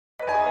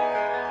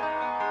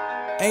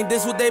Ain't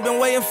this what they've been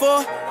waiting for?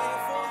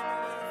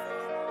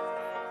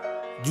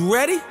 You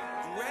ready?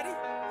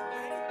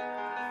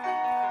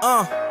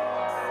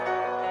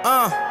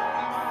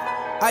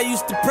 I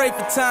used to pray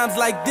for times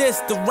like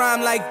this, to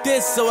rhyme like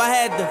this, so I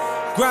had to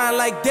grind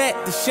like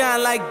that, to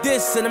shine like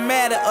this. In a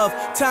matter of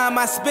time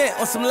I spent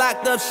on some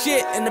locked up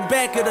shit in the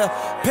back of the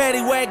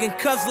paddy wagon,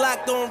 cuffs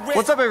locked on wrist.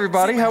 What's up,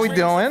 everybody? How we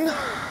doing?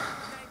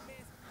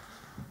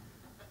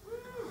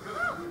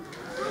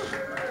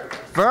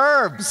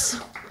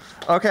 Verbs.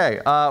 Okay,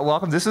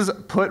 welcome. This is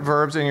put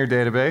verbs in your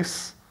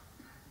database.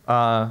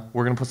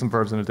 We're going to put some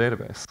verbs in a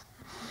database.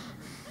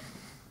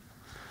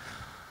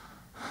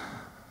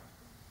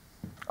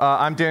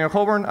 I'm Daniel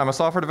Coulbourne. I'm a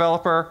software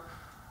developer.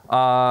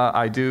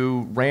 I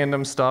do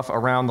random stuff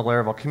around the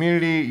Laravel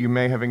community. You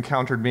may have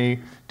encountered me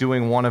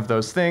doing one of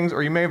those things,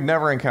 or you may have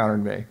never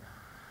encountered me.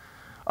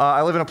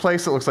 I live in a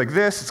place that looks like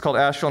this. It's called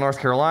Asheville, North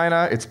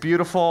Carolina. It's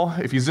beautiful.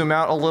 If you zoom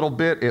out a little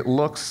bit, it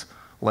looks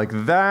like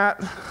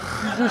that.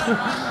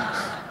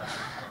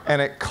 And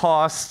it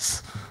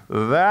costs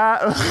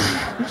that.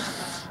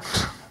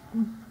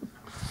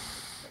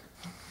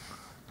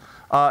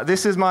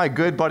 This is my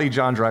good buddy,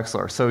 John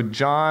Drexler. So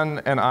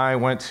John and I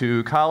went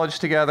to college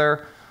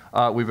together.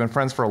 We've been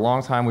friends for a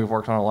long time. We've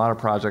worked on a lot of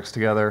projects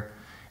together.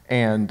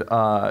 And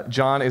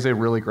John is a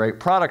really great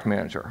product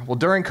manager. Well,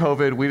 during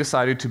COVID, we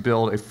decided to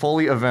build a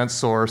fully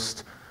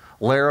event-sourced,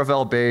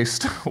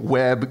 Laravel-based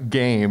web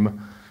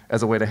game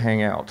as a way to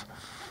hang out.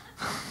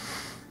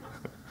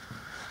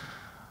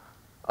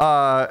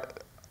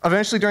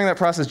 Eventually, during that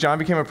process, John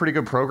became a pretty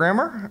good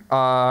programmer.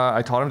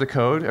 I taught him to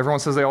code. Everyone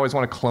says they always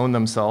want to clone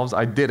themselves.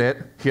 I did it.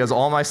 He has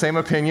all my same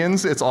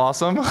opinions. It's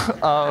awesome.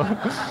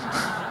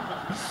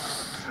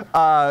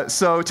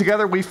 So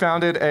together, we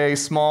founded a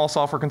small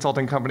software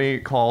consulting company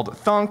called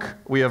Thunk.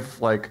 We have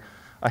like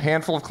a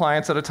handful of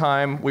clients at a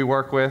time we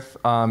work with,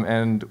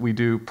 and we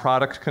do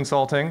product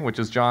consulting, which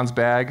is John's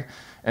bag,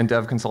 and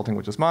dev consulting,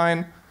 which is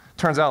mine.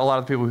 Turns out a lot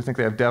of people who think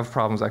they have dev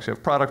problems actually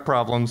have product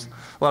problems.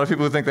 A lot of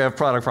people who think they have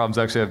product problems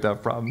actually have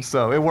dev problems.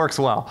 So it works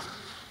well.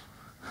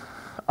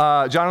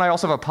 John and I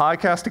also have a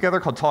podcast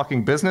together called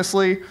Talking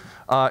Businessly.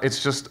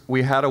 It's just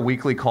we had a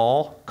weekly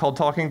call called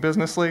Talking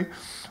Businessly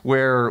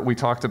where we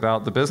talked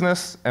about the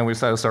business and we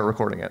decided to start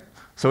recording it.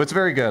 So it's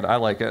very good. I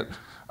like it.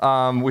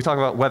 We talk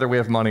about whether we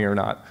have money or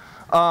not.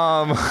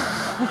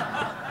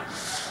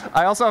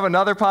 I also have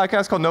another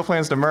podcast called No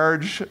Plans to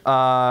Merge.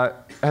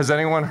 Has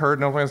anyone heard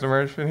No Plans to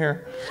Merge in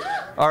here?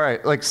 All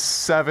right, like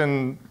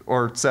 7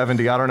 or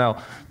 70, I don't know.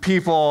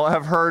 People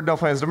have heard No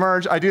Plans to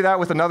Merge. I do that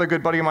with another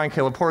good buddy of mine,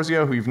 Caleb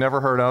Porzio, who you've never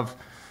heard of.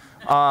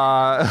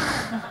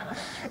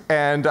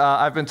 And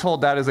I've been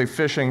told that is a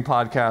fishing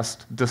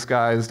podcast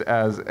disguised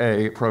as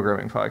a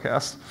programming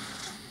podcast.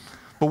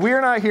 But we're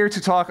not here to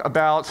talk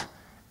about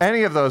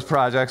any of those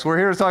projects. We're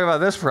here to talk about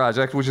this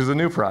project, which is a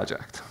new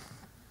project.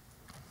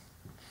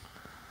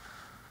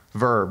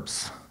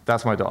 Verbs.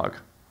 That's my dog.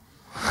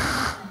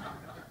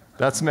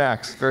 That's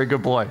Max. Very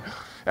good boy.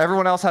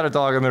 Everyone else had a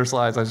dog in their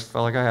slides. I just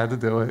felt like I had to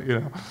do it, you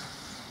know.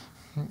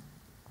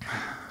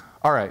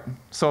 All right,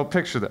 so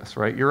picture this,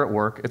 right? You're at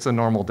work. It's a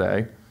normal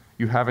day.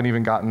 You haven't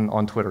even gotten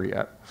on Twitter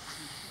yet.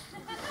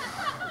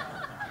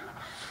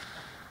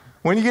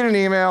 When you get an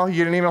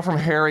email from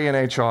Harry in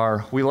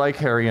HR. We like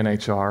Harry in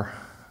HR.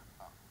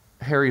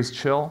 Harry is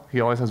chill.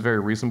 He always has very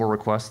reasonable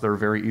requests that are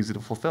very easy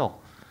to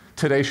fulfill.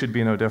 Today should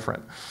be no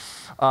different.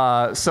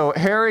 So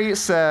Harry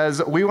says,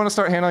 we want to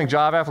start handling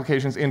job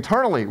applications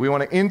internally. We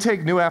want to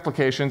intake new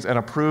applications and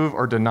approve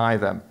or deny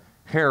them.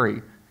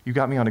 Harry, you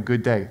got me on a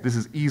good day. This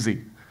is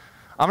easy.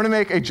 I'm going to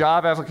make a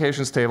job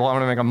applications table. I'm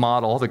going to make a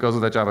model that goes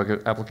with that job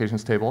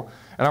applications table.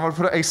 And I'm going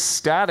to put a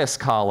status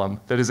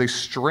column that is a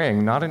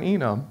string, not an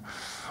enum,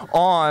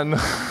 on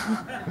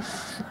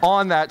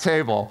that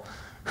table.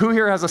 Who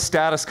here has a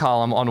status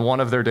column on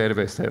one of their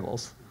database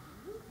tables?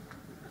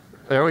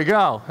 There we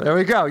go. There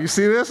we go. You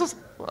see this?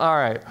 All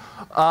right.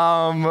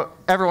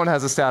 Everyone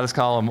has a status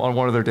column on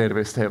one of their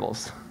database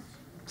tables.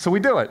 So we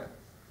do it.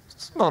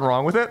 There's nothing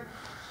wrong with it.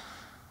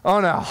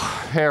 Oh no,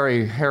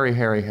 Harry.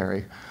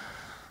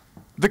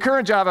 The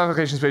current job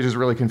applications page is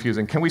really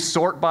confusing. Can we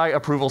sort by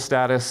approval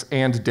status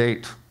and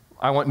date?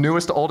 I want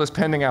newest to oldest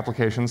pending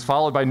applications,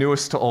 followed by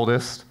newest to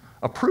oldest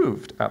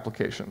approved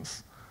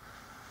applications.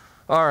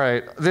 All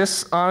right,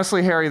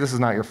 honestly, Harry, this is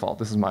not your fault.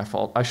 This is my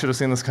fault. I should have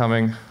seen this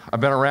coming. I've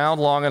been around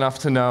long enough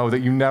to know that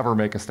you never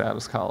make a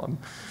status column.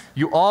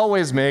 You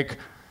always make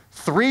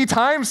 3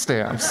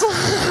 timestamps.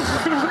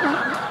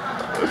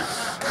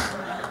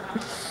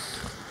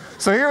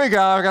 So here we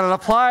go. I've got an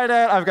applied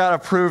at, I've got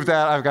approved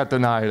at, I've got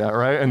denied at,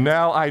 right? And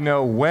now I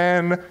know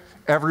when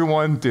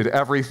everyone did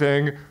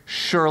everything.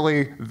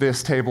 Surely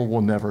this table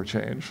will never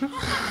change.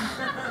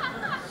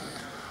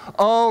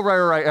 Oh,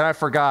 right, and I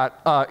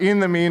forgot. In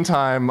the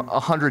meantime,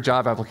 100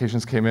 job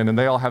applications came in, and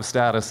they all have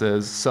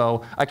statuses.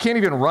 So I can't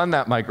even run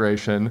that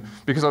migration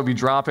because I would be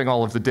dropping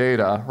all of the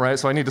data, right?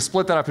 So I need to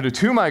split that up into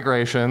 2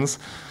 migrations.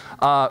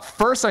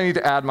 First, I need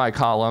to add my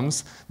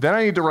columns. Then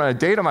I need to run a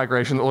data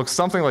migration that looks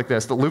something like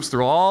this, that loops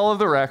through all of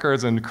the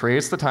records and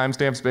creates the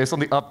timestamps based on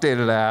the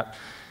updated at.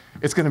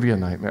 It's going to be a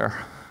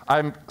nightmare.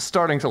 I'm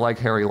starting to like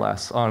Harry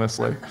less,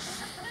 honestly.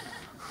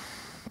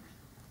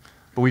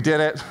 But we did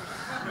it.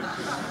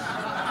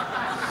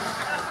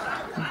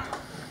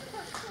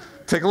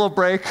 Take a little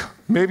break.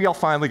 Maybe I'll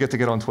finally get to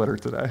get on Twitter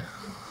today.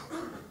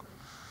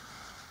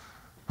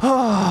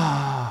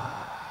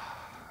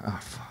 Oh,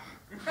 fuck.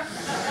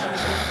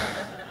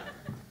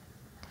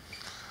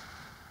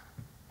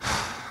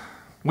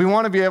 We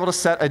want to be able to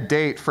set a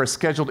date for a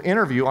scheduled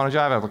interview on a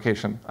Java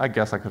application. I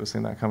guess I could have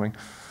seen that coming.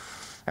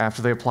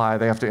 After they apply,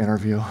 they have to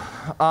interview.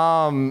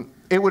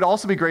 It would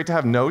also be great to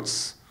have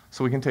notes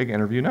so we can take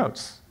interview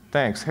notes.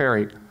 Thanks,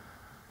 Harry.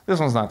 This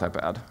one's not that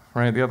bad,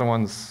 right? The other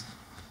one's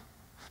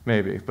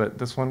maybe, but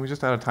this one we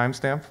just had a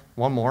timestamp.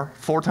 One more,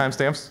 4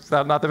 timestamps. It's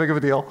not that big of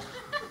a deal.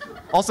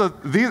 Also,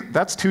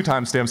 that's 2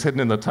 timestamps hidden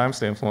in the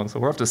timestamps one, so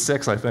we're up to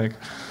 6, I think.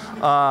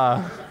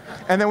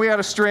 And then we had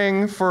a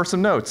string for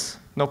some notes.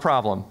 No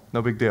problem,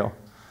 no big deal.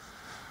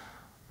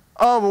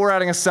 Oh, but we're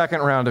adding a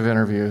second round of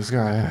interviews.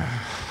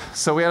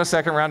 So we had a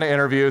second round of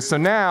interviews. So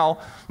now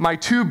my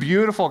 2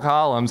 beautiful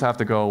columns have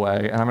to go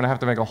away, and I'm going to have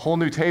to make a whole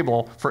new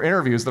table for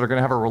interviews that are going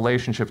to have a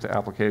relationship to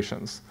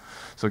applications.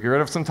 So get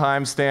rid of some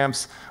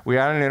timestamps. We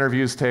add an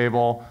interviews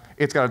table.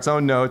 It's got its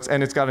own notes,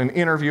 and it's got an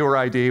interviewer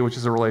ID, which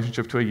is a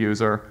relationship to a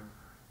user.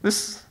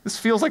 This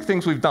feels like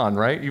things we've done,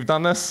 right? You've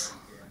done this?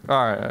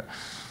 All right.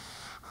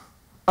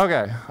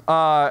 OK.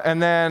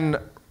 And then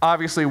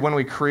obviously, when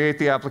we create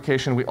the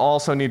application, we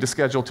also need to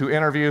schedule 2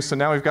 interviews. So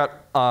now we've got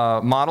a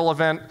model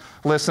event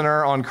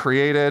listener on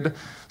created.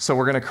 So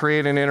we're going to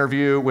create an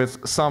interview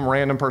with some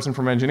random person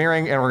from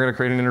engineering, and we're going to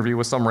create an interview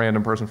with some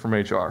random person from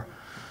HR.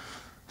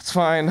 It's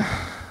fine.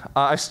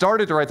 I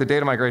started to write the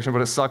data migration,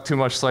 but it sucked too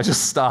much, so I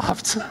just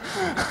stopped.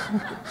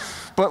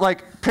 But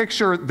like,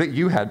 picture that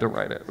you had to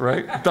write it,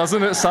 right?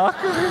 Doesn't it suck?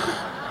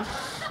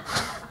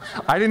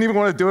 I didn't even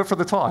want to do it for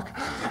the talk.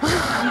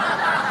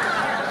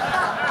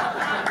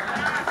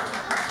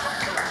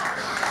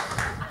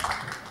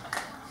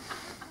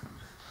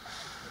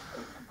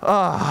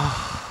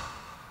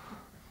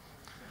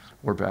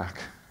 We're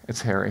back.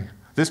 It's Harry.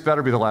 This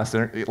better be the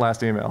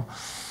last email.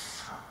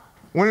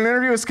 When an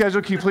interview is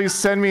scheduled, can you please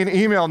send me an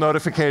email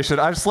notification?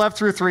 I've slept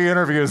through 3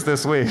 interviews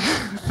this week.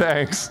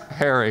 Thanks,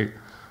 Harry.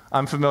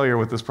 I'm familiar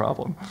with this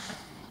problem.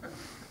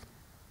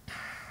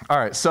 All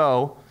right,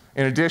 so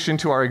in addition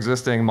to our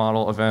existing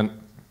model event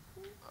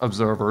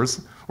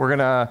observers, we're going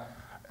to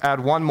add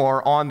one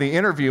more on the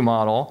interview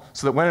model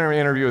so that when an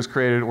interview is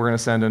created, we're going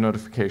to send a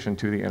notification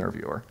to the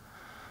interviewer.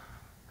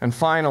 And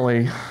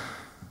finally,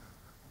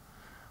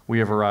 we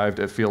have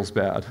arrived at feels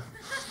bad.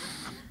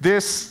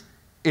 This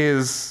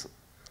is,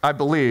 I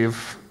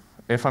believe,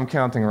 if I'm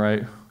counting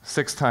right,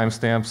 6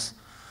 timestamps,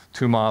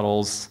 2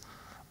 models,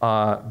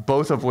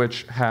 both of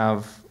which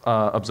have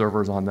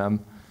observers on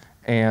them.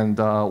 And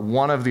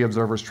one of the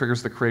observers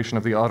triggers the creation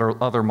of the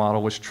other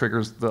model, which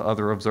triggers the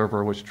other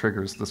observer, which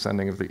triggers the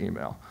sending of the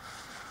email.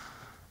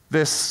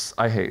 This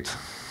I hate.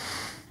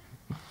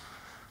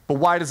 But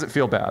why does it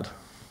feel bad?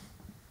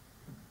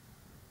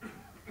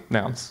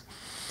 Nouns.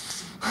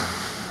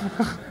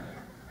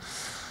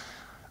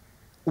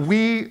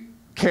 We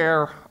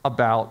care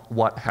about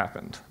what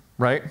happened,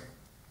 right?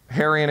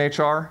 Harry in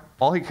HR,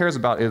 all he cares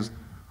about is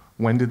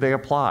when did they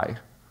apply?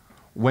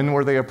 When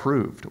were they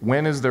approved?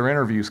 When is their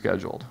interview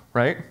scheduled,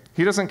 right?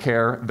 He doesn't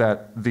care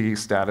that the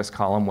status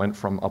column went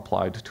from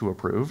applied to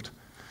approved.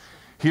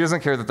 He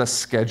doesn't care that the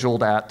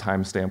scheduled at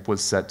timestamp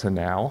was set to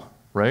now,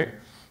 right?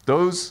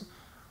 Those,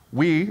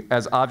 we,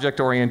 as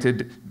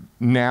object-oriented,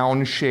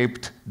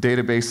 noun-shaped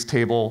database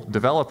table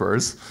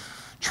developers,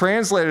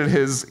 translated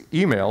his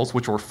emails,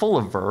 which were full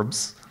of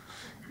verbs,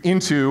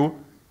 into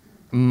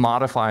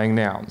modifying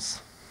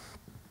nouns.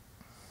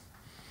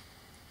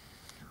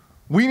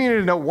 We needed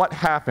to know what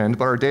happened,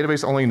 but our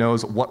database only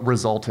knows what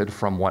resulted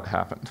from what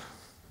happened.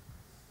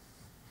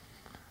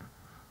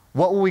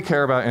 What will we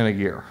care about in a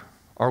year?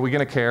 Are we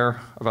going to care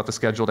about the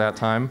scheduled at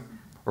time,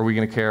 or are we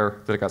going to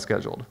care that it got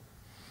scheduled?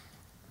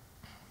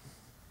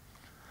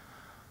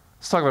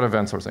 Let's talk about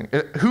event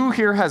sourcing. Who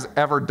here has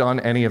ever done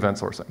any event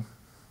sourcing?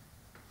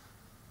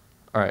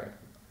 All right,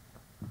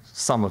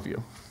 some of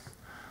you.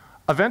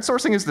 Event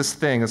sourcing is this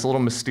thing that's a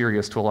little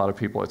mysterious to a lot of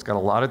people. It's got a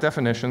lot of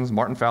definitions.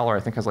 Martin Fowler, I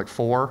think, has like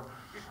 4.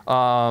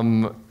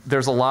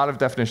 There's a lot of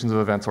definitions of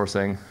event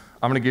sourcing.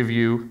 I'm going to give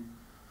you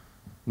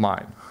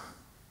mine.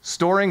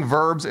 Storing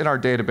verbs in our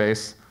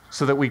database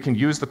so that we can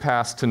use the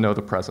past to know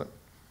the present,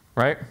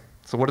 right?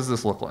 So what does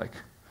this look like?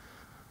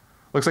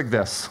 Looks like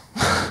this.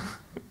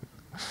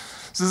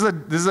 This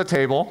is a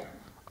table.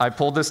 I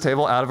pulled this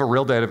table out of a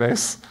real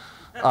database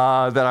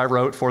that I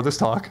wrote for this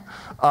talk.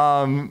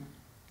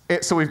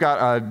 So we've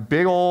got a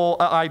big ol'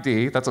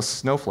 ID. That's a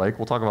snowflake.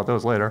 We'll talk about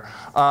those later.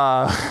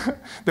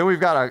 Then we've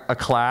got a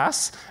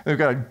class. And we've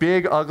got a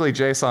big, ugly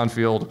JSON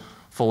field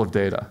full of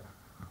data.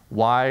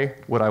 Why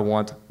would I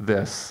want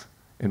this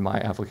in my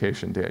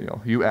application,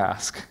 Daniel? You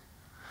ask.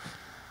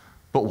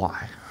 But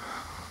why?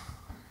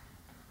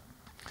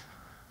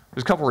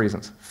 There's a couple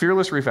reasons.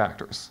 Fearless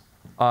refactors.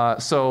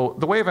 So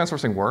the way event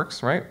sourcing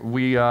works, right?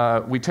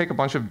 We take a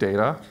bunch of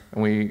data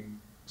and we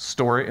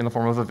store it in the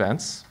form of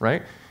events,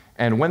 right?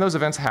 And when those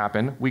events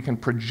happen, we can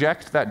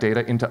project that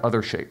data into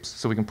other shapes.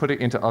 So we can put it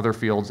into other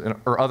fields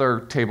or other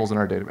tables in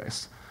our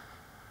database.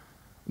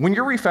 When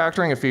you're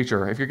refactoring a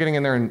feature, if you're getting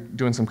in there and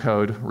doing some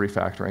code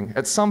refactoring,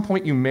 at some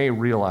point you may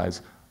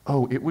realize,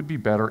 oh, it would be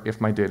better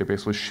if my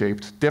database was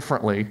shaped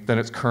differently than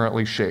it's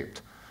currently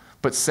shaped.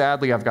 But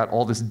sadly, I've got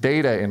all this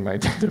data in my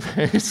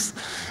database,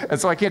 and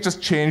so I can't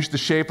just change the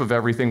shape of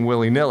everything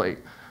willy-nilly.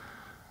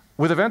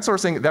 With event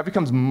sourcing, that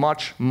becomes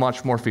much,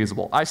 much more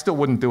feasible. I still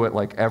wouldn't do it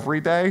like every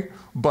day,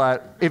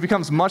 but it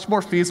becomes much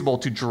more feasible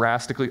to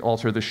drastically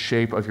alter the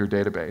shape of your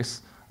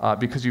database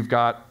because you've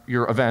got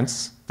your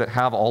events that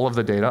have all of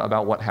the data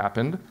about what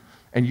happened,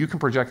 and you can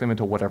project them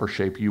into whatever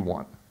shape you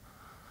want.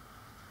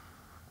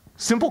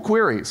 Simple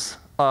queries.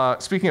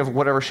 Speaking of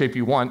whatever shape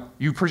you want,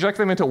 you project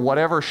them into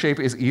whatever shape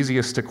is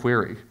easiest to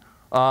query.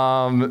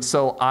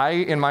 So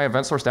in my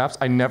event sourced apps,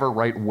 I never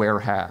write where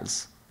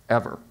has,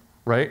 ever,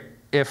 right?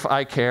 If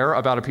I care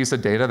about a piece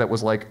of data that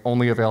was like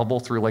only available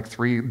through like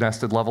 3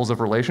 nested levels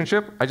of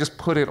relationship, I just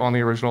put it on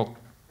the original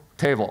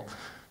table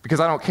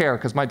because I don't care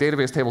because my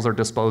database tables are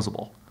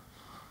disposable.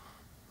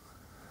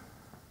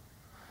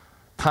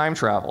 Time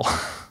travel.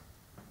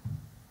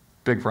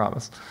 Big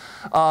promise.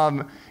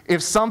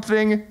 If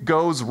something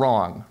goes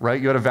wrong, right?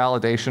 You had a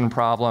validation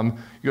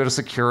problem, you had a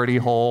security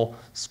hole,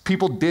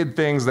 people did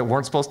things that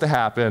weren't supposed to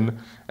happen,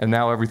 and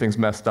now everything's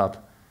messed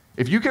up.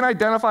 If you can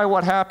identify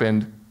what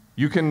happened,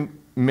 you can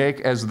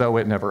make as though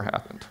it never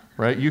happened,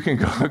 right? You can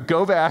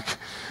go back,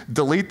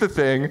 delete the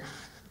thing,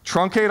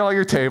 truncate all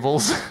your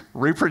tables,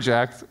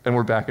 reproject, and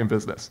we're back in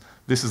business.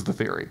 This is the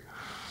theory.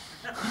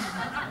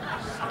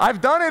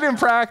 I've done it in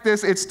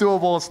practice. It's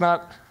doable. It's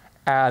not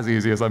as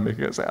easy as I'm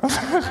making it sound.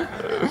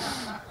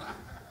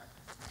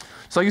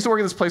 So I used to work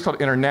at this place called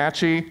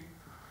Internachi.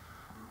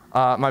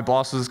 My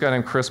boss was this guy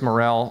named Chris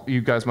Morrell. You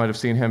guys might have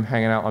seen him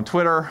hanging out on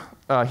Twitter.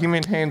 He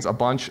maintains a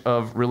bunch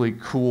of really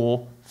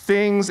cool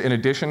things in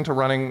addition to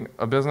running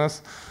a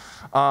business.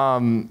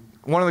 One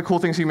of the cool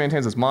things he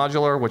maintains is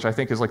Modular, which I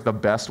think is like the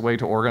best way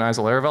to organize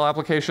a Laravel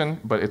application,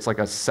 but it's like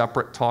a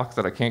separate talk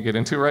that I can't get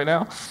into right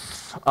now.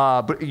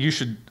 But you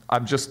should,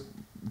 just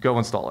go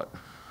install it.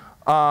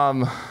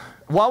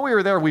 While we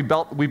were there, we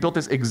built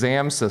this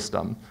exam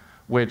system,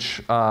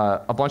 which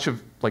a bunch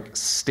of like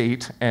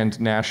state and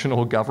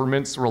national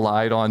governments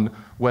relied on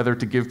whether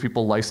to give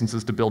people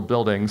licenses to build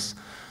buildings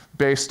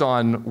based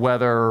on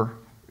whether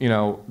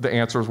the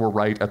answers were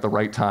right at the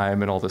right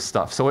time and all this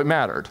stuff. So it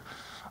mattered.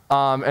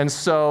 And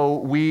so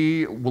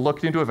we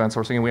looked into event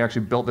sourcing and we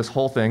actually built this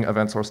whole thing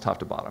event source top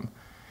to bottom.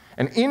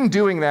 And in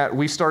doing that,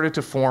 we started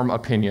to form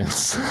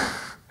opinions.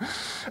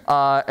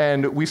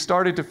 And we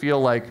started to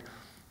feel like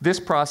this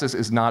process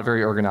is not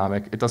very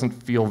ergonomic. It doesn't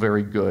feel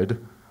very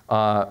good.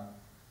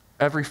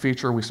 Every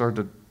feature we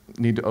started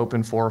to need to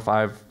open 4 or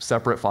 5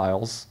 separate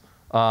files.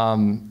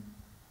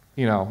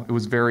 It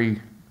was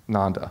very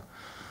Nanda.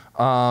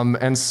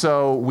 And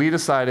so we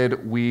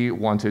decided we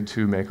wanted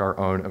to make our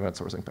own event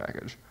sourcing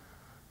package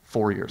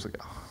 4 years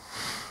ago.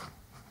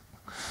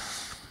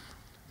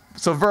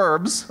 So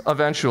Verbs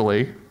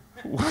eventually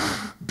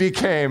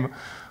became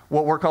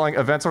what we're calling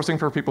event sourcing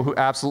for people who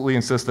absolutely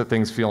insist that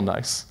things feel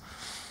nice.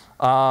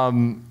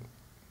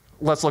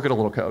 Let's look at a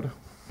little code.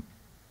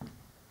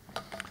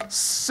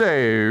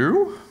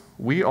 So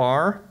we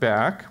are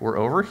back, we're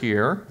over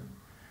here,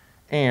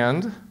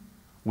 and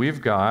we've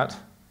got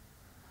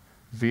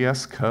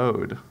VS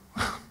Code.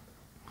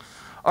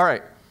 All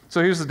right,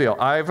 so here's the deal.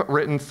 I've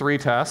written 3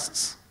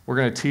 tests. We're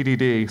going to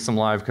TDD some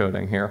live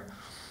coding here.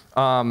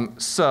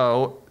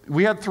 So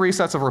we had 3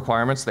 sets of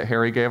requirements that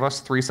Harry gave us,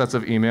 3 sets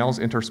of emails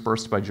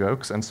interspersed by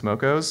jokes and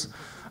smokos.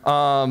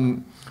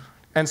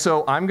 And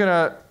so I'm going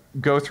to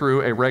go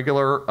through a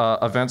regular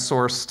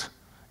event-sourced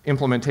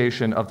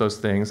implementation of those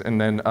things, and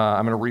then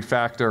I'm going to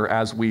refactor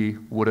as we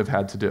would have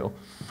had to do.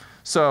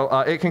 So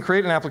it can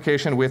create an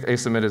application with a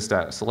submitted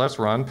status. So let's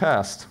run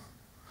pest.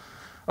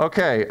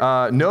 Okay,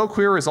 no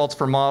query results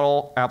for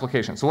model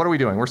application. So what are we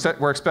doing?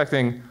 We're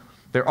expecting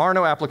there are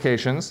no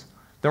applications.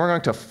 Then we're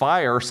going to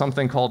fire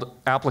something called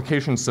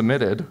application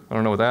submitted. I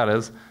don't know what that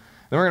is.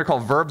 Then we're going to call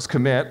verbs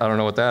commit. I don't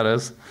know what that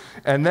is.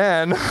 And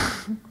then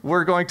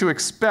we're going to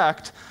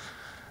expect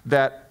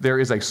that there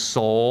is a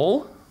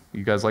sol.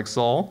 You guys like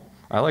sol?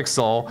 I like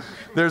sol.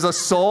 There's a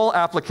sol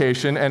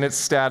application, and its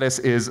status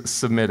is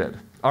submitted.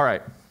 All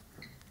right.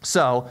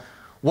 So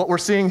what we're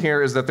seeing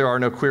here is that there are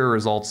no query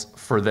results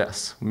for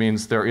this. It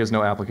means there is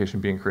no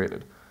application being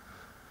created.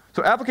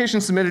 So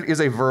application submitted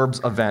is a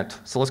verbs event.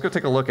 So let's go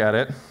take a look at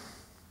it.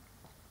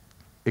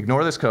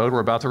 Ignore this code. We're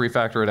about to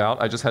refactor it out.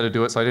 I just had to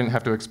do it so I didn't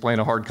have to explain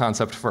a hard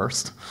concept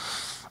first.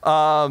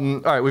 All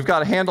right, we've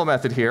got a handle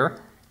method here.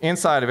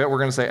 Inside of it, we're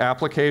going to say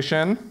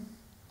application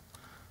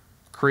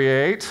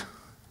create.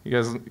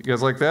 You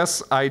guys like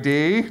this?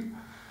 ID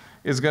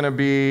is going to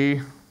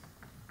be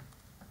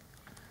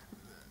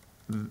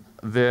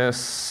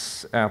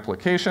this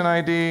application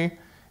ID,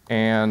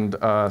 and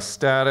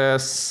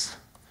status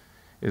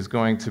is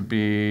going to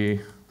be,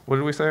 what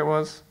did we say it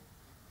was?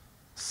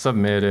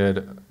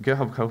 Submitted.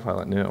 GitHub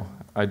Copilot knew.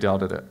 I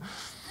doubted it.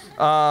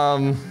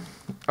 All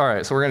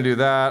right, so we're going to do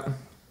that.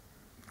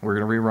 We're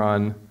going to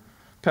rerun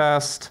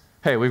test.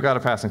 Hey, we've got a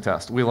passing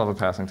test. We love a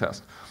passing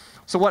test.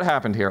 So what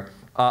happened here?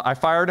 I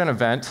fired an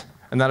event,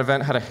 and that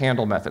event had a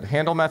handle method.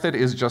 Handle method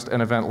is just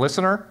an event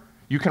listener.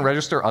 You can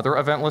register other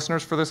event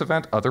listeners for this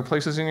event, other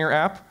places in your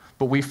app,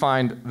 but we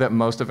find that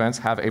most events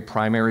have a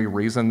primary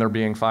reason they're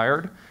being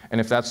fired.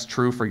 And if that's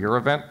true for your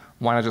event,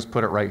 why not just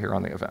put it right here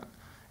on the event?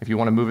 If you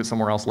want to move it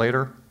somewhere else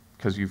later,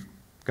 because you've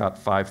got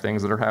 5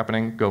 things that are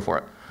happening, go for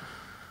it.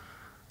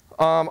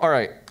 All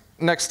right,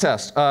 next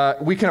test.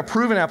 We can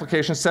approve an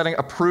application setting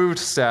approved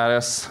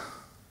status.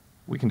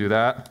 We can do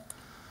that.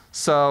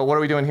 So what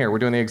are we doing here? We're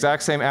doing the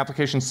exact same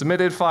application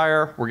submitted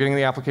fire. We're getting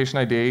the application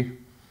ID.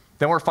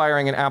 Then we're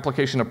firing an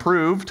application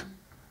approved.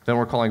 Then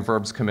we're calling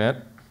verbs commit.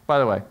 By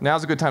the way,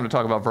 now's a good time to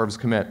talk about verbs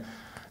commit.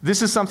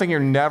 This is something you're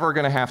never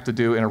going to have to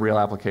do in a real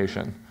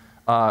application.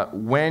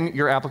 When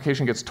your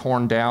application gets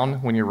torn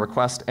down, when your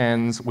request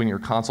ends, when your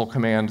console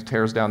command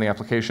tears down the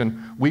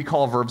application, we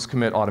call verbs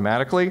commit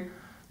automatically.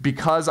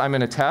 Because I'm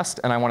in a test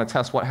and I want to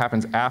test what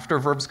happens after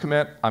verbs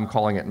commit, I'm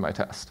calling it in my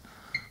test.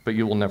 But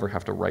you will never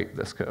have to write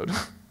this code.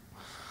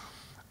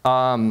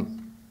 All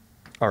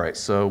right,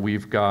 so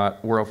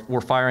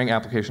we're firing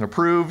application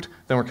approved,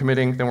 then we're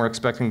committing, then we're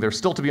expecting there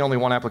still to be only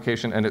one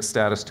application and its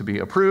status to be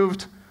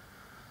approved.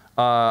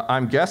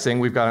 I'm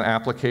guessing we've got an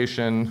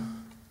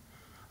application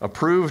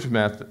approved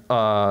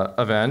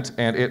event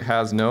and it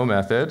has no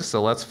method.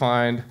 So let's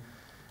find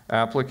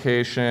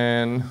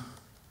application,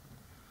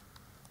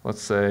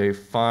 let's say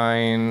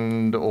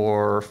find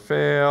or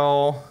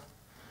fail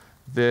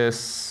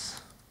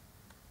this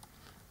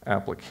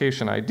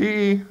application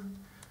ID.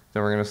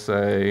 Then we're going to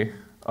say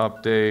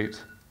update.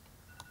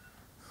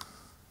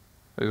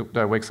 Did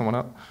I wake someone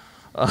up?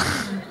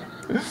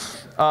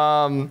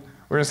 We're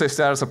going to say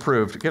status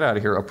approved. Get out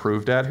of here,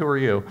 approved at. Who are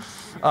you?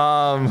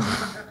 All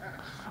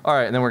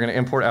right, and then we're going to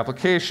import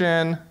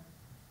application.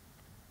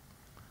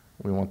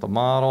 We want the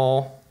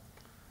model.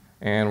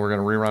 And we're going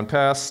to rerun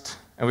test.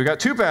 And we've got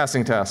 2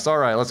 passing tests. All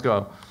right, let's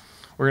go.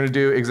 We're going to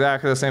do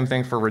exactly the same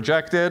thing for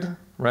rejected,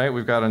 right?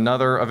 We've got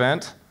another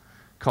event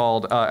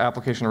called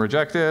application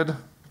rejected.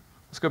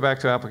 Let's go back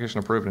to application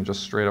approved and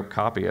just straight up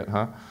copy it,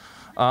 huh?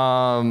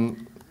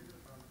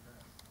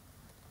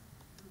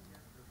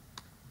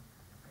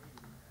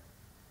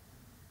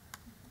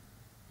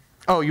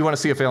 Oh, you want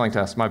to see a failing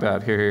test? My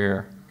bad.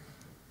 Here.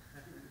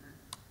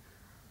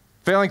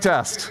 Failing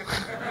test.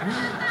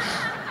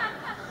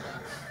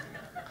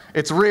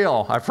 It's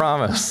real, I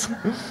promise.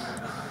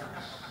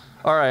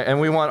 All right,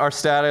 and we want our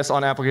status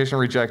on application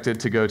rejected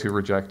to go to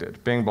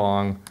rejected. Bing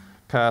bong,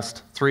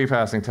 passed, 3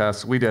 passing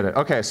tests, we did it.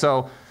 Okay,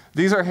 so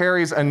these are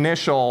Harry's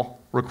initial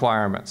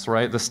requirements,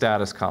 right? The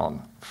status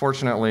column.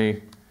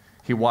 Fortunately,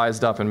 he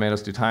wised up and made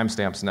us do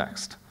timestamps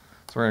next.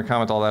 So we're gonna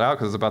comment all that out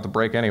because it's about to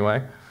break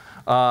anyway.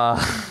 We're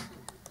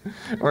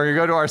gonna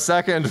go to our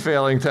second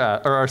failing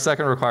test, or our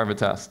second requirement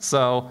test.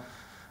 So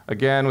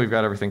again, we've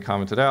got everything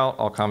commented out.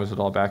 I'll comment it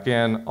all back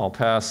in, all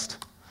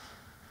passed.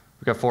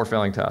 We've got 4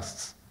 failing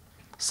tests.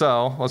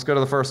 So let's go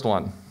to the first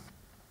one.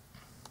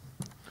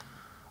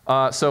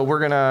 So we're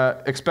going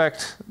to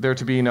expect there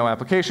to be no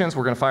applications.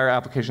 We're going to fire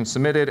application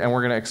submitted, and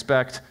we're going to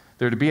expect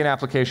there to be an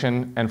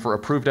application, and for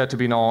approved at to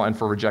be null, and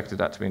for rejected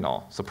at to be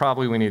null. So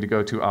probably we need to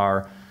go to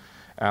our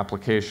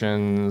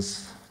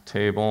applications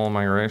table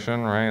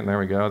migration, right? And there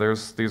we go.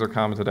 These are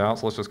commented out,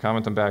 so let's just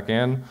comment them back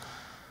in.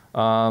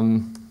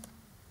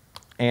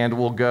 And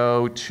we'll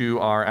go to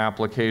our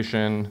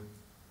application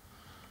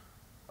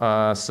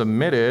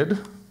submitted,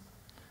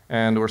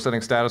 and we're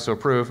setting status to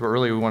approved, but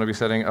really we want to be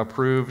setting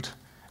approved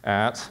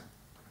at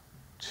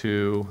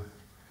to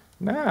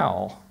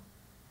now.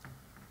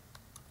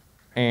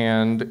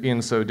 And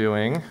in so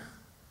doing,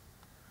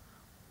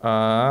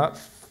 right,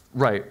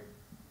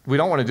 we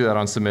don't want to do that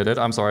on submitted.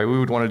 I'm sorry, we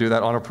would want to do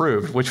that on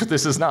approved, which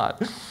this is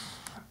not.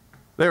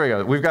 There we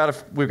go. We've got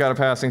a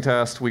passing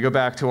test. We go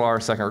back to our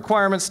second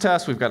requirements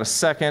test. We've got a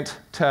second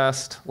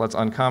test. Let's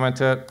uncomment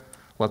it.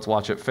 Let's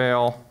watch it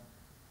fail.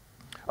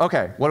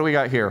 Okay, what do we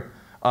got here?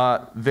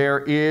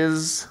 There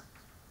is,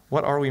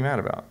 what are we mad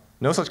about?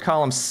 No such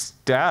column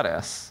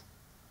status.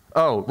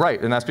 Oh, right,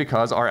 and that's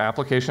because our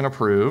application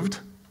approved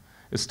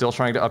is still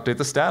trying to update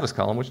the status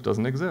column, which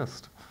doesn't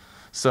exist.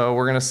 So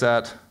we're going to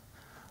set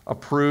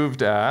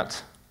approved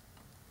at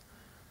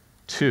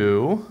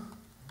to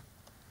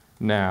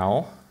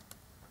now,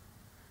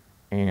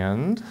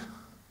 and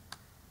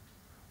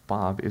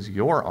Bob is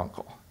your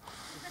uncle.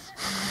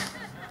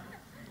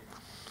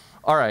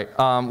 All right,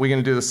 we're going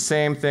to do the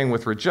same thing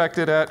with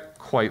rejected at,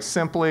 quite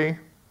simply.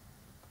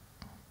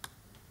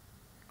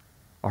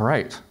 All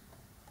right,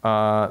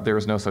 there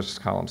is no such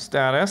column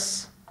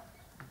status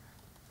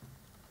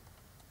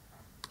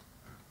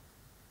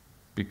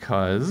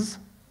because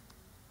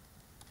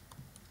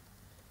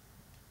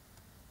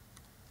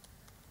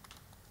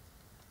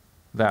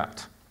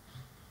that.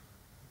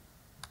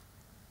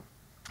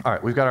 All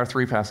right, we've got our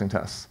 3 passing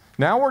tests.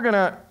 Now we're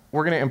gonna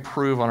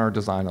improve on our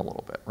design a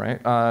little bit,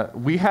 right?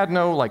 We had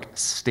no like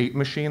state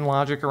machine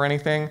logic or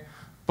anything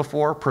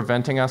before,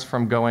 preventing us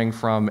from going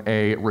from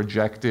a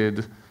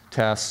rejected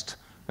test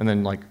and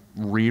then like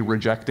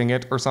re-rejecting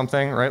it or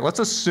something, right? Let's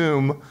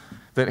assume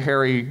that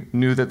Harry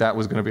knew that that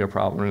was going to be a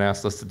problem and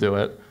asked us to do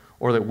it,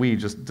 or that we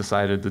just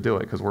decided to do it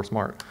because we're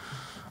smart.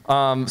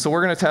 So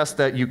we're going to test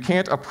that you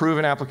can't approve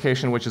an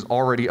application which is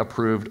already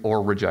approved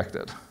or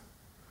rejected.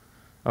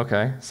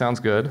 Okay, sounds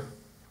good.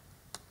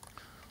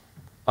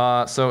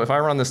 So if I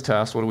run this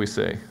test, what do we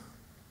see?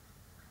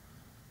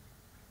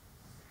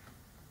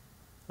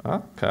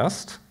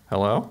 Test,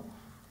 hello.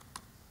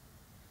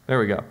 There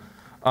we go.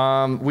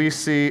 We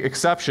see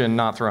exception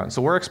not thrown.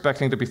 So we're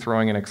expecting to be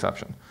throwing an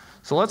exception.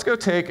 So let's go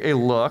take a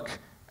look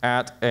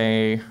at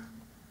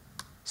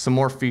some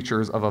more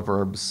features of a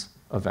verbs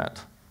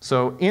event.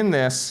 So in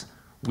this,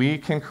 we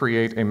can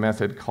create a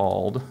method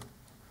called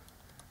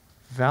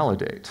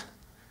validate.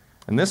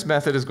 And this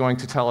method is going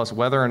to tell us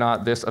whether or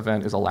not this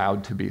event is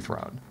allowed to be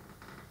thrown.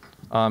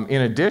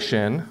 In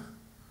addition,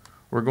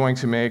 we're going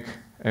to make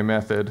a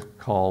method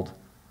called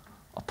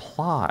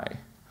apply.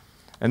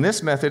 And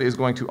this method is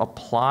going to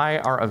apply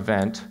our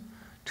event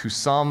to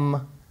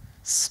some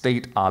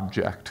state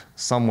object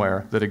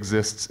somewhere that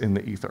exists in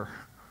the ether.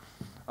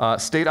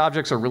 State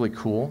objects are really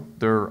cool.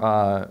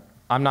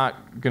 I'm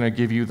not going to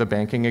give you the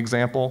banking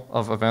example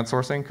of event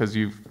sourcing because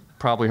you've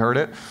probably heard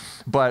it,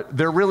 but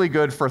they're really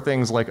good for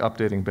things like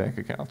updating bank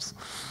accounts.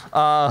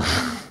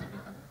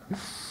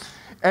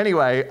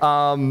 Anyway,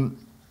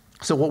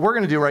 so what we're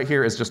going to do right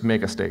here is just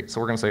make a state.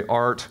 So we're going to say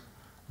art,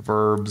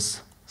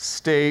 verbs,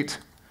 state,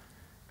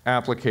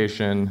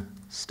 application,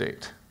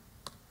 state.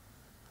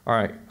 All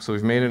right, so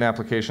we've made an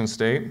application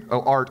state.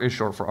 Oh, art is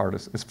short for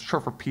artist. It's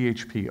short for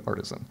PHP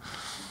artisan.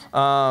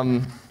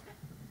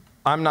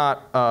 I'm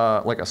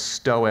not like a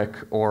Stoic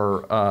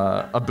or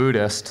a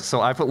Buddhist,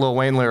 so I put Lil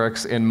Wayne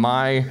lyrics in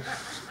my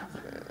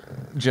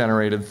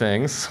generated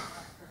things.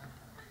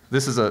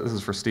 This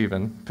is for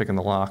Steven, picking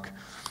the lock.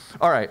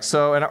 All right,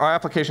 so in our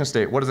application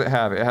state, what does it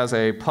have? It has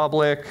a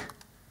public,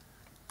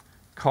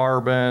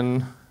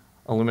 carbon,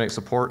 illuminate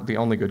support, the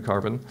only good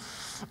carbon.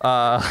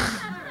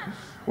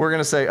 We're going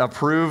to say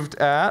approved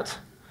at,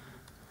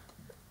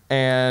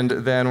 and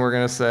then we're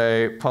going to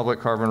say public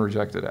carbon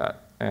rejected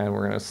at, and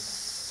we're going to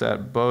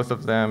set both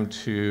of them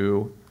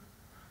to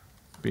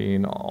be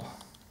null.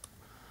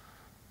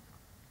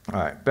 All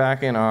right,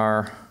 back in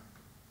our,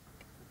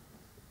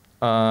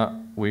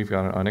 we've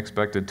got an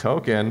unexpected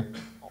token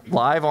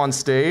live on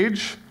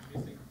stage.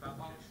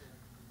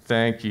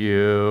 Thank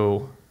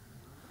you.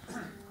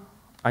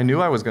 I knew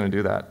I was going to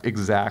do that.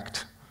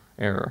 Exact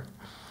error.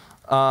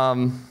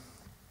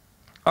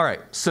 All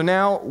right, so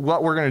now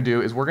what we're going to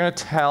do is we're going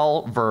to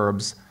tell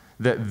verbs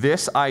that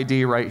this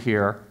ID right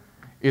here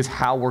is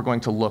how we're going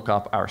to look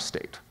up our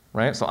state,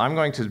 right? So I'm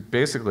going to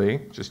basically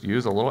just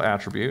use a little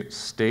attribute,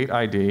 state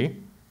ID,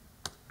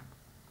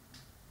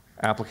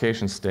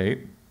 application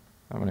state.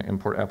 I'm going to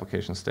import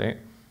application state.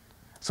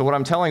 So what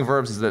I'm telling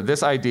verbs is that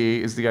this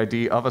ID is the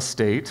ID of a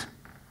state,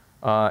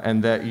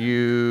 and that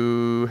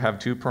you have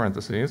two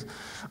parentheses,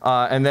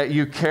 and that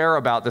you care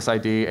about this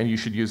ID and you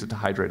should use it to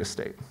hydrate a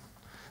state.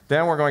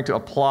 Then we're going to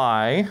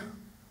apply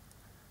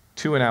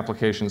to an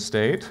application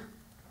state,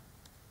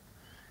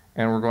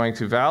 and we're going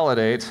to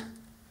validate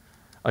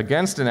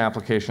against an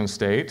application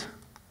state,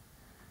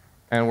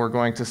 and we're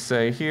going to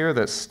say here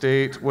that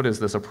state, what is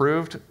this,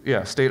 approved?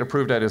 Yeah, state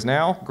approved at is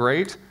now,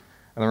 great.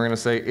 And then we're going to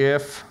say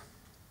if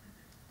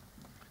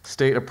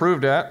state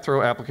approved at,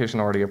 throw application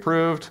already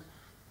approved.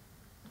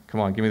 Come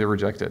on, give me the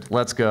rejected.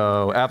 Let's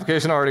go.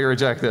 Application already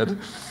rejected.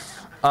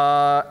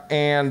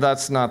 And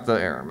that's not the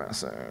error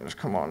message.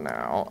 Come on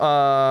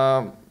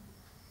now.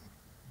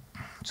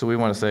 So we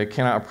want to say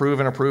cannot approve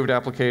an approved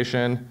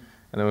application,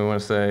 and then we want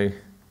to say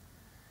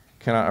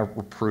cannot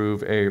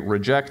approve a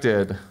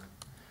rejected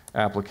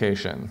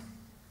application.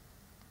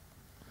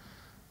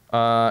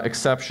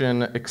 Exception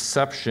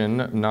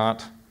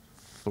not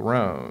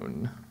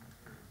thrown.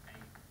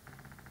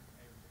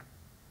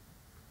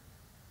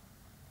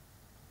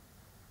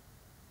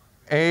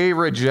 A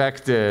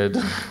rejected.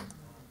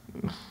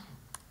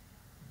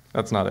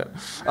 That's not it.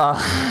 All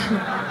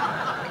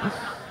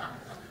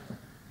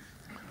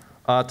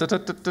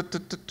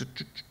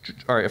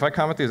right, if I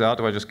comment these out,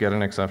 do I just get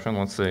an exception?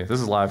 Let's see. This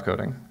is live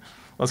coding.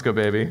 Let's go,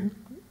 baby.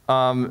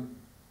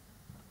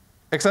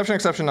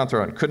 Exception not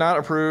thrown. Could not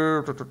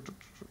approve.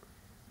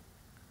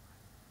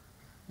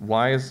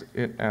 Why is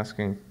it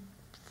asking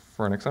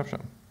for an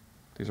exception?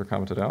 These are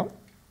commented out?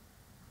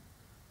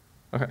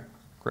 Okay,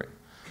 great.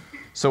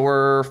 So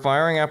we're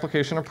firing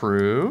application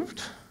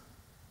approved.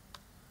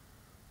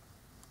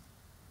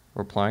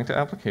 We're applying to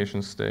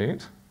application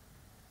state.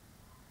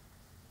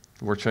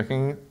 We're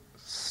checking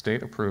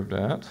state approved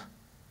at.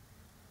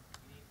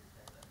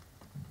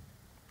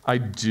 I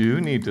do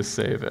need to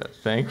save it.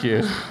 Thank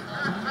you.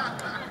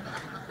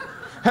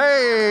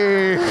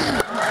 Hey!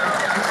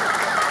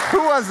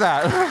 Who was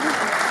that?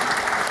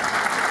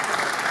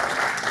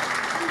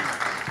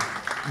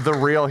 The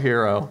real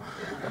hero.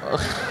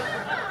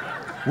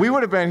 We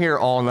would have been here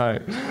all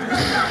night.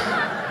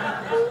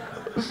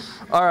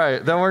 All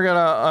right, then we're going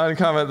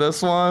to uncomment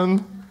this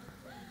one.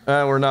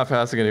 We're not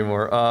passing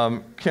anymore.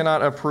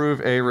 Cannot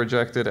approve a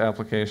rejected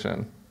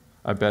application.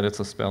 I bet it's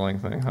a spelling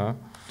thing, huh?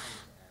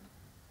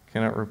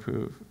 Cannot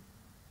approve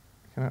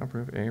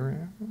a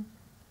reaction?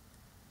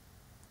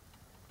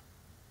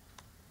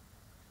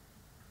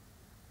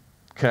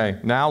 Okay,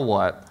 now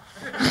what?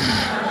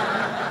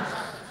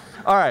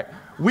 All right,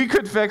 we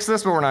could fix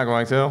this, but we're not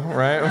going to,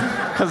 right?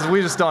 Because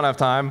we just don't have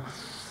time.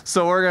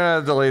 So we're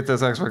gonna delete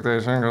this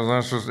expectation, because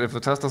that's just, if the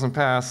test doesn't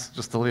pass,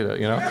 just delete it,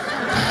 you know?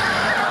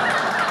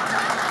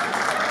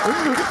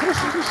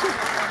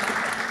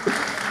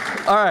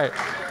 All right,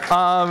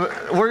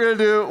 we're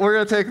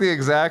gonna take the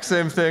exact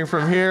same thing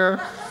from here.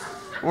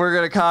 We're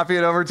gonna copy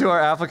it over to our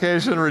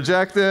application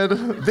rejected.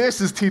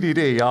 This is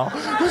TDD, y'all.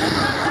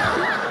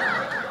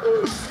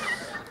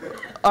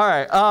 All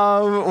right,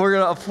 we're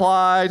gonna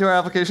apply to our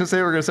application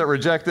state. We're gonna set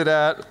rejected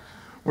at.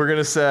 We're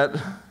gonna set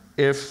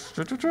if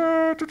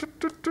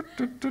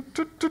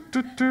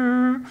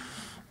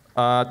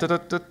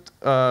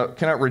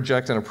cannot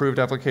reject an approved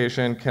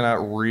application,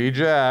 cannot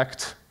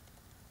reject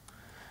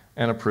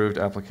an approved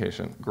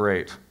application.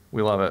 Great,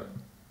 we love it.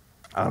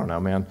 I don't know,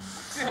 man.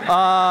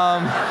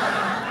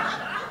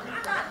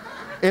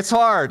 It's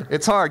hard.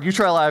 It's hard. You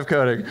try live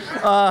coding.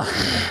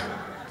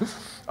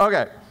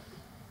 Okay.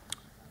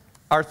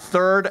 Our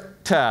third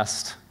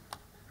test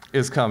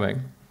is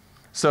coming.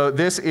 So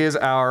this is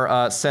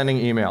our sending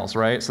emails,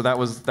 right? So that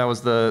was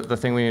the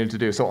thing we needed to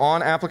do. So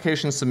on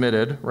application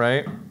submitted,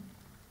 right?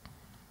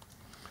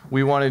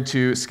 We wanted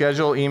to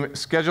schedule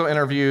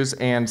interviews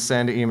and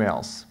send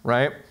emails,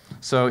 right?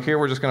 So here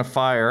we're just going to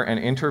fire an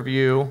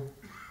interview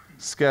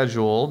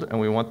scheduled, and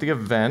we want the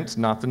event,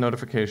 not the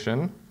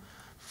notification.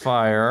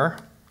 Fire.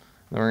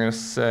 Then we're going to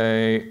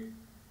say,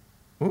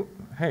 ooh,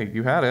 hey,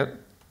 you had it.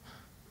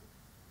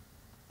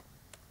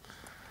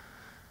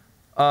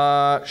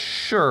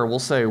 Sure, we'll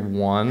say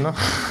 1.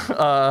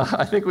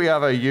 I think we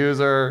have a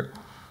user,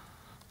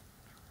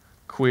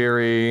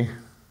 query,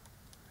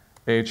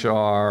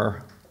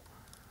 HR,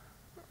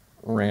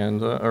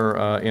 random,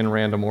 or in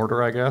random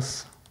order, I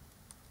guess.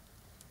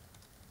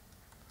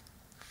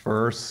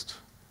 First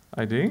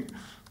ID,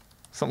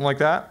 something like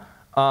that.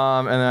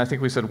 And then I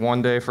think we said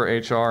 1 day for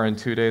HR and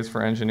 2 days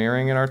for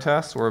engineering in our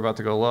test. We're about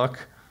to go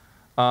look.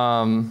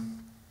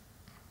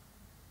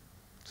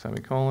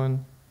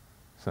 Semicolon,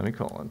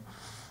 semicolon.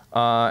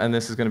 And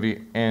this is going to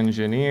be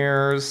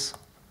engineers.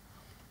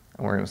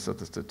 And we're going to set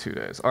this to 2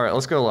 days. All right,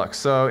 let's go look.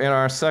 So in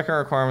our second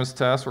requirements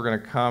test, we're going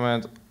to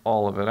comment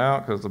all of it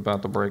out because it's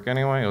about to break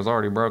anyway. It was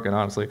already broken,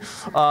 honestly.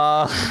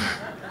 All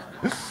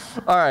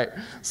right,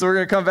 so we're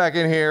going to come back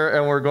in here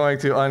and we're going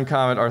to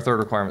uncomment our third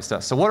requirements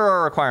test. So what are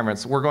our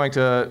requirements? We're going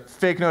to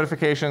fake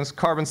notifications,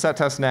 carbon set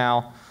test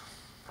now.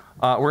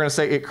 We're going to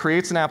say it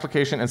creates an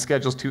application and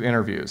schedules 2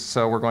 interviews.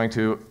 So we're going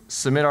to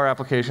submit our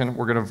application,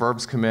 we're going to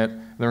verbs commit,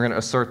 and then we're going to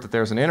assert that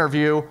there's an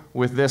interview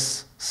with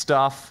this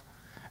stuff,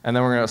 and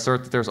then we're going to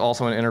assert that there's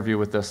also an interview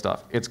with this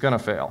stuff. It's going to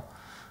fail.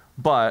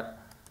 But,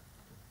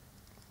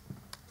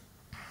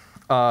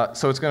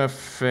 so it's going to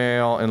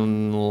fail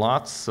in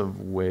lots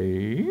of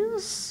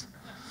ways.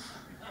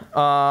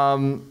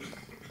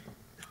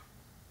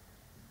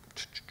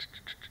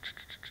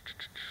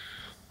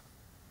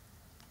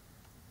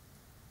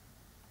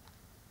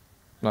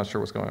 Not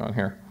sure what's going on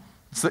here.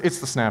 It's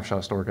the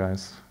snapshot store,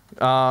 guys.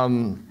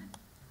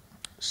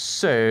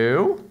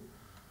 So,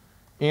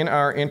 in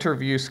our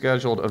interview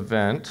scheduled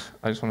event,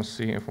 I just want to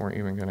see if we're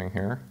even getting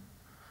here.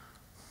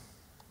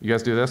 You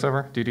guys do this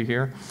ever? DD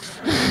here?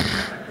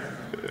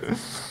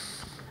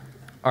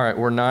 All right,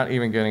 we're not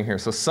even getting here.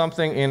 So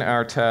something in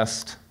our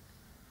test,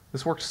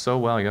 this worked so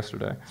well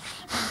yesterday.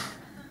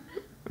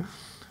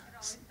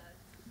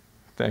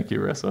 Thank you,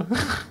 Rissa.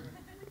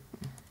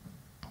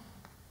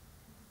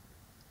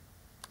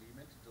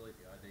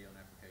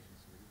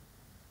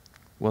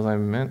 Was I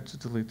meant to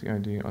delete the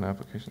ID on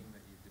application?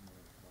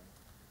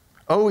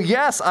 Oh,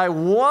 yes, I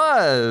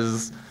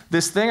was.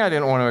 This thing I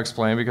didn't want to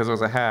explain because it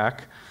was a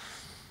hack.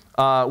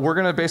 We're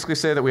going to basically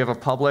say that we have a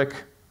public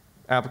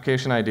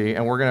application ID,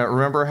 and we're going to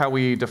remember how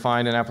we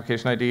defined an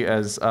application ID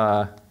as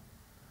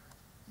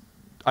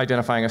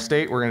identifying a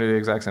state. We're going to do the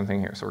exact same thing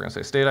here. So we're going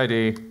to say state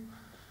ID,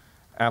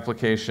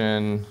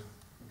 application,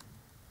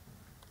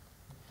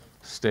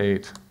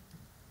 state,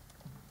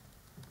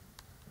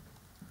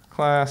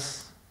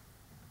 class.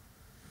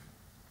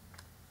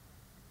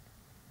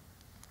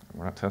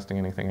 We're not testing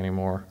anything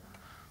anymore.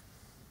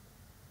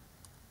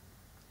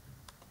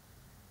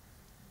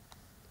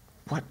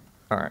 What?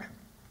 All right.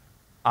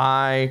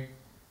 I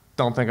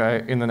don't think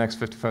in the next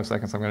 55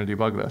 seconds I'm going to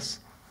debug this.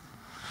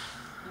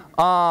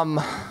 All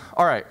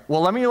right.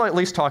 Well, let me at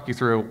least talk you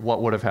through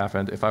what would have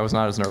happened if I was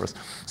not as nervous.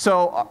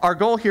 So our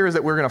goal here is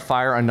that we're going to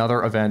fire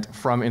another event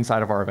from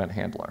inside of our event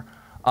handler.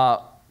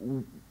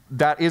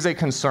 That is a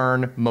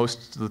concern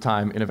most of the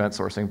time in event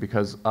sourcing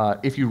because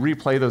if you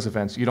replay those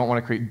events, you don't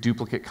want to create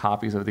duplicate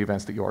copies of the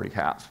events that you already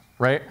have,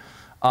 right?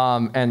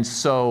 And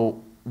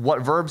so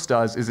what Verbs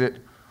does is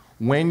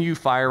when you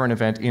fire an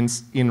event in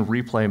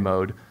replay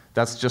mode,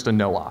 that's just a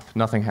no-op.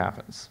 Nothing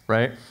happens,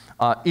 right?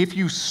 If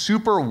you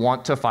super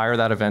want to fire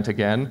that event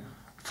again,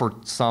 for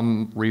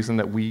some reason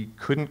that we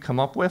couldn't come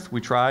up with,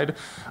 we tried,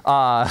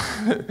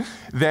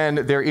 then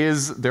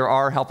there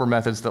are helper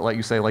methods that let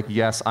you say, like,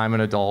 yes, I'm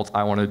an adult,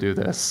 I want to do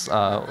this,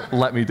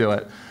 let me do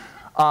it.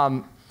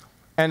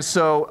 And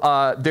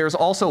so there's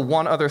also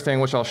one other thing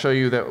which I'll show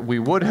you that we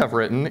would have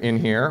written in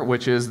here,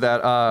 which is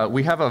that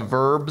we have a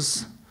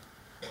verbs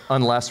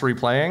unless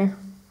replaying,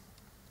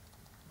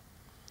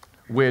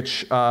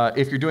 which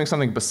if you're doing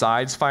something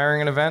besides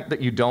firing an event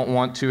that you don't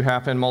want to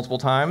happen multiple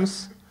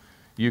times,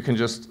 you can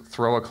just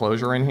throw a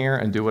closure in here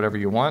and do whatever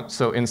you want.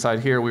 So inside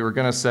here, we were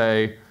going to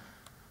say,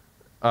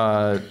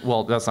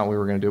 well, that's not what we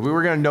were going to do. We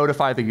were going to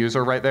notify the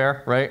user right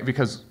there, right?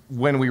 Because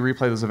when we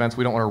replay those events,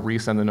 we don't want to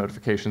resend the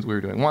notifications we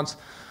were doing once.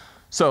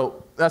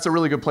 So that's a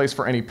really good place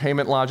for any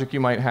payment logic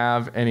you might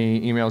have,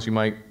 any emails you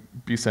might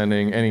be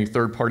sending, any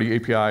third-party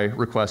API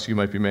requests you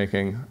might be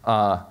making,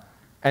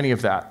 any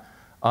of that.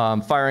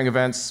 Firing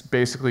events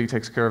basically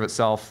takes care of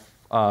itself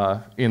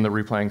in the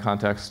replaying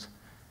context,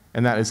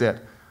 and that is it.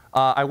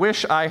 I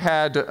wish I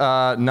had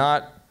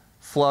not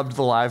flubbed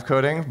the live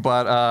coding,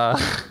 but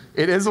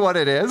it is what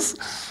it is.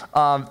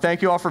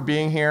 Thank you all for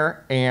being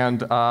here,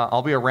 and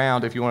I'll be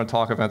around if you want to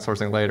talk event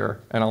sourcing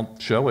later, and I'll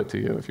show it to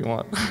you if you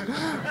want.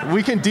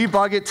 We can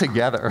debug it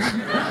together.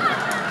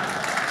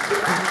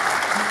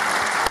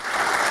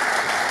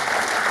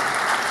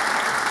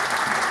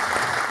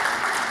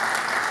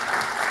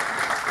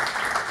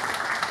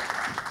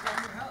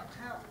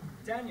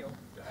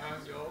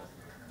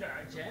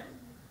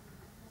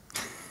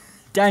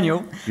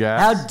 Daniel, yes?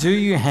 How do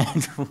you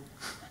handle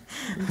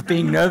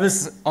being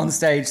nervous on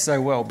stage so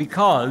well?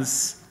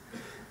 Because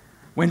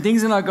when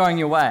things are not going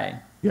your way,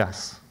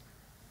 yes,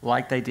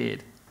 like they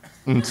did,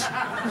 and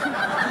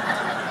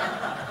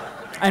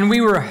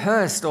we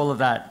rehearsed all of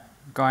that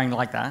going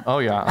like that. Oh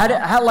yeah.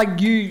 How like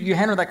you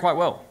handled that quite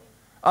well?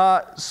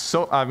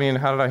 So I mean,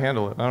 how did I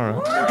handle it? I don't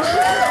know.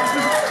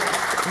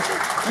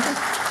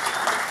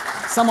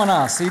 Someone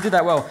asked, so you did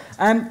that well.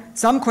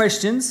 Some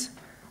questions.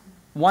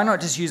 Why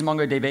not just use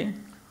MongoDB?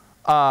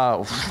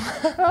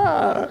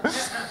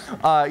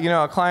 You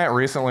know, a client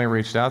recently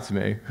reached out to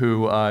me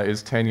who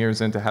is 10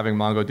 years into having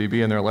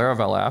MongoDB in their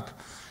Laravel app,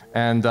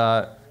 and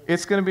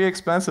it's going to be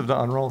expensive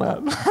to unroll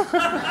that.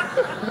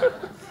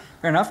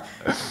 Fair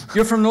enough.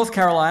 You're from North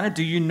Carolina.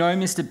 Do you know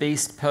Mr.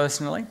 Beast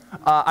personally?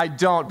 I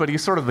don't, but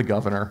he's sort of the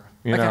governor.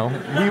 You know,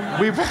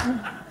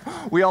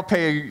 we all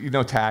pay, you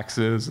know,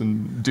 taxes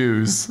and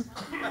dues.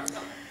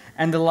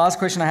 And the last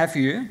question I have for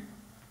you.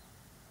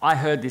 I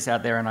heard this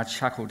out there and I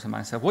chuckled to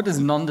myself. What does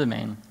Nonda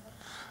mean?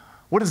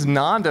 What does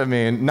Nonda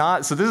mean?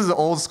 So this is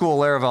old school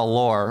Laravel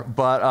lore,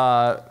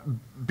 but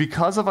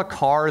because of a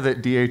car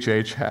that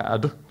DHH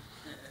had,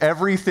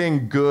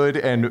 everything good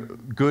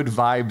and good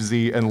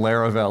vibesy and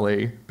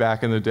Laravel-y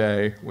back in the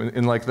day,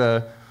 in like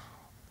the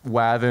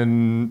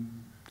Wathen,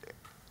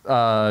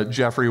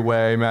 Jeffrey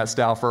Way, Matt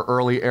Stauffer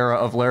early era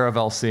of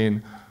Laravel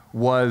scene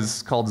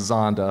was called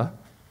Zonda,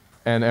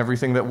 and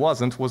everything that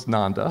wasn't was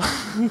Nonda.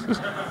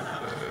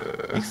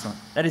 Excellent.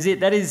 That is it.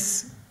 That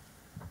is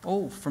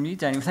all from you,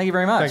 Daniel. Thank you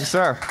very much. Thank you,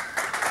 sir.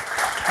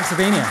 Thanks for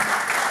being here.